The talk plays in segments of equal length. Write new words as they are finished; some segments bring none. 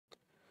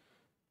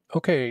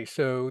Okay,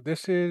 so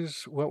this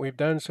is what we've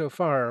done so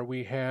far.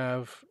 We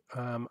have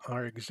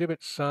our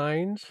exhibit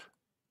signs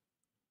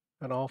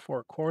on all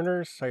four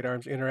corners,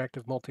 sidearms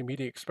interactive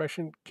multimedia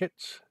expression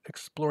kits,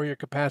 explore your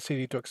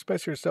capacity to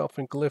express yourself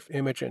in glyph,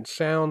 image, and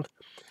sound.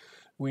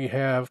 We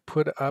have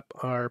put up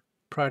our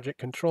project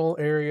control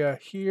area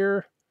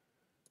here.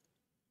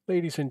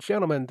 Ladies and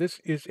gentlemen, this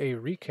is a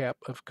recap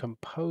of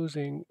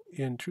composing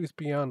in Truth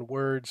Beyond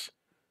Words,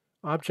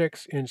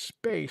 Objects in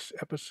Space,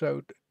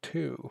 Episode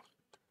 2.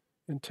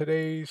 In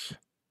today's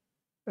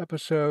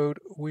episode,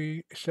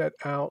 we set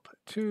out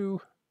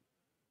to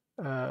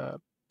uh,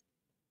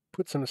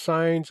 put some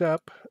signs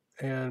up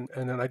and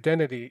an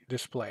identity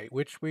display,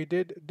 which we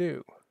did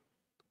do.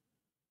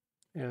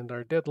 And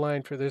our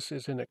deadline for this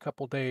is in a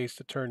couple days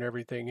to turn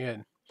everything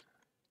in.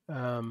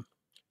 Um,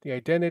 the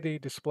identity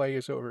display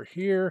is over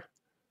here.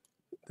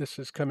 This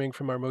is coming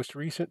from our most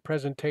recent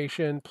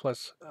presentation,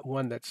 plus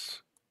one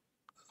that's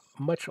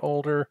much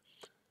older.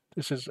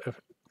 This is a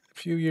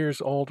few years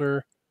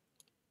older.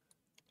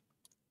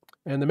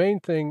 And the main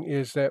thing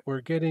is that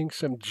we're getting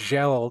some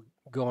gel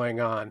going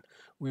on.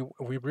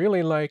 We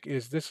really like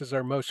is this is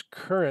our most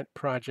current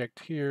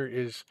project here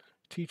is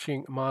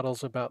teaching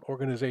models about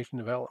organization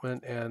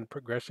development and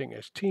progressing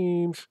as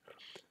teams,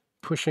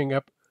 pushing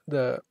up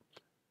the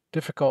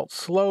difficult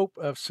slope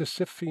of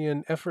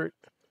Sisyphean effort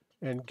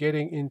and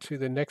getting into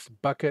the next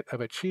bucket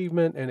of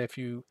achievement. And if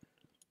you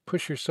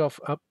push yourself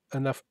up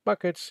enough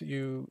buckets,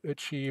 you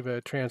achieve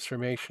a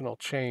transformational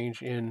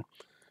change in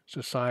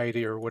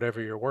society or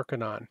whatever you're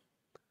working on.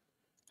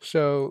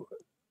 So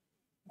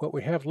what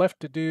we have left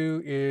to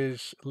do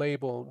is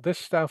label this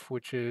stuff,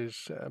 which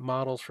is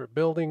models for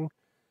building.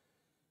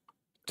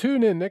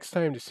 Tune in next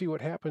time to see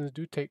what happens.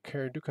 Do take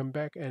care. Do come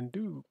back and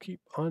do keep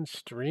on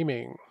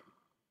streaming.